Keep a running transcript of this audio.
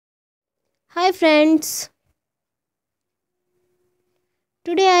Hi friends,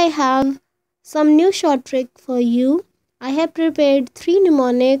 today I have some new short trick for you. I have prepared 3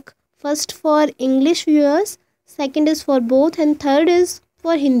 mnemonic, first for English viewers, second is for both and third is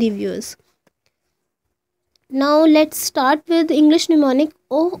for Hindi viewers. Now let's start with English mnemonic.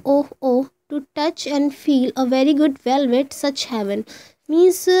 Oh oh oh, to touch and feel a very good velvet such heaven.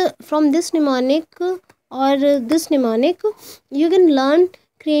 Means from this mnemonic this mnemonic you can learn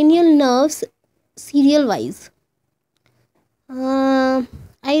cranial nerves serial wise.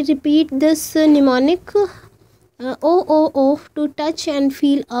 I repeat this mnemonic. Oh, oh, oh, to touch and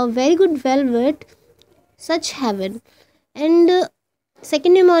feel a very good velvet, such heaven. And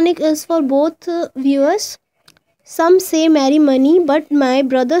second mnemonic is for both viewers. Some say marry money, but my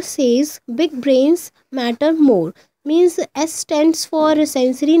brother says big brains matter more. Means S stands for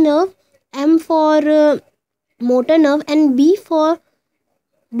sensory nerve, M for motor nerve, and B for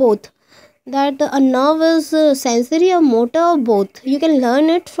both. That a nerve is sensory or motor or both. You can learn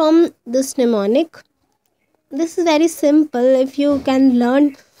it from this mnemonic. This is very simple if you can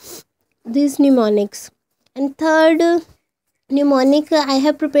learn these mnemonics. And third mnemonic, I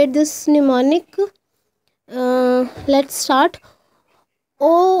have prepared this mnemonic. Let's start.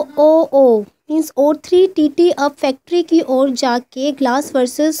 O O O means O3 TT अब factory की ओर जाके glass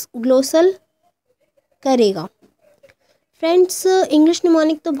versus ग्लोसल करेगा. Friends, English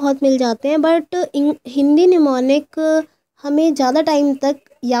mnemonic तो बहुत मिल जाते हैं, but Hindi mnemonic हमें ज़्यादा टाइम तक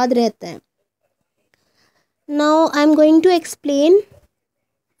याद रहता है. Now I am going to explain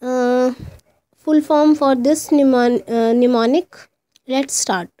full form for this mnemonic. Let's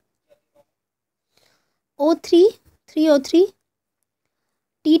start. O3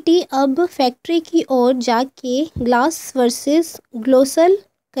 TT अब फैक्ट्री की ओर जाके ग्लास वर्सेस ग्लोसल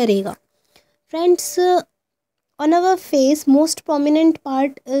करेगा. Friends, on our face, most prominent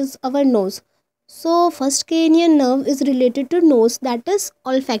part is our nose. So first cranial nerve is related to nose, that is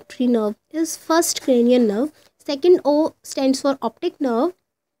olfactory nerve is first cranial nerve. Second O stands for optic nerve,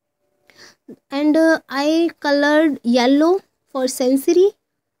 and I colored yellow for sensory,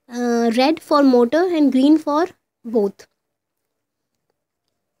 red for motor, and green for both.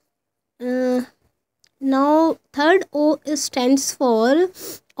 Now third O stands for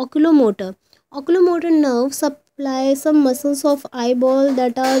oculomotor. Oculomotor nerve supply some muscles of eyeball,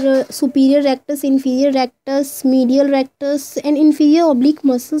 that are superior rectus, inferior rectus, medial rectus, and inferior oblique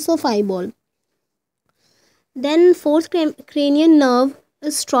muscles of eyeball. Then fourth cranial nerve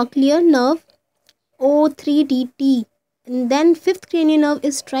is trochlear nerve, O3TT. And then fifth cranial nerve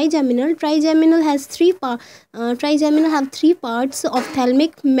is trigeminal. Trigeminal has trigeminal have three parts: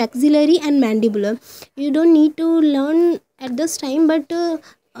 ophthalmic, maxillary, and mandibular. You don't need to learn at this time, but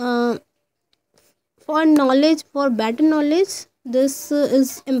for knowledge, for better knowledge, this is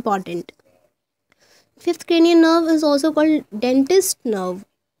important. Fifth cranial nerve is also called dentist nerve.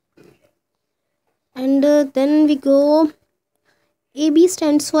 And then we go. AB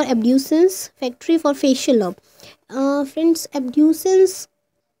stands for abducens, factory for facial nerve. Friends, abducens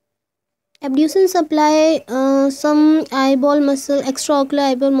supply some eyeball muscle, extraocular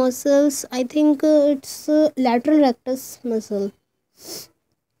eyeball muscles. I think it's lateral rectus muscle.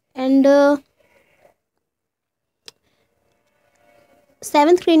 And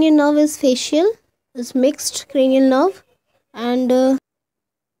seventh cranial nerve is facial, is mixed cranial nerve. And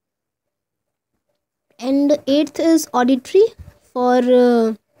eighth is auditory. For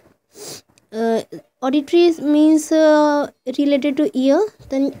auditory means related to ear.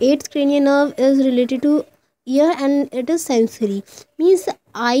 Then eighth cranial nerve is related to ear, and it is sensory, means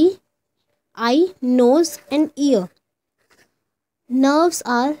eye, nose, and ear. Nerves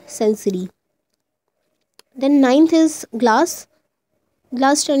are sensory. Then ninth is glass.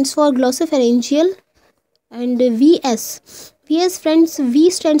 Glass stands for glossopharyngeal. And VS, friends, V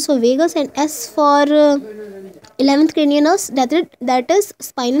stands for vagus, and S for 11th cranial nerves, that is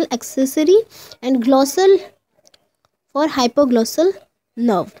spinal accessory, and glossal for hypoglossal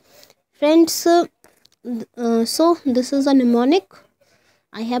nerve. Friends, so this is a mnemonic.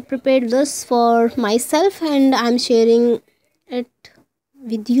 I have prepared this for myself and I am sharing it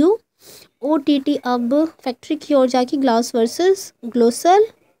with you. OTT अब factory की ओर जाके glass versus ग्लोसल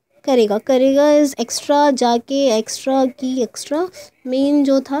करेगा. Is extra, जाके extra की extra, main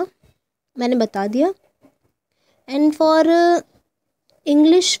जो था मैंने बता दिया. And for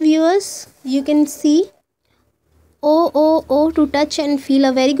English viewers, you can see O O O two touch and feel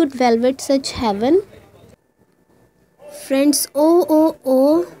a very good velvet such haven. Friends, O O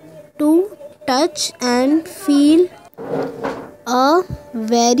O two touch and feel a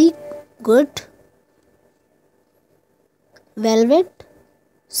very good velvet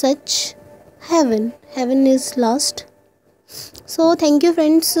such Heaven is last. So thank you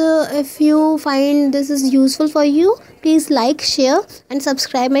friends. If you find this is useful for you, please like, share and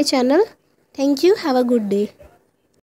subscribe my channel. Thank you. Have a good day.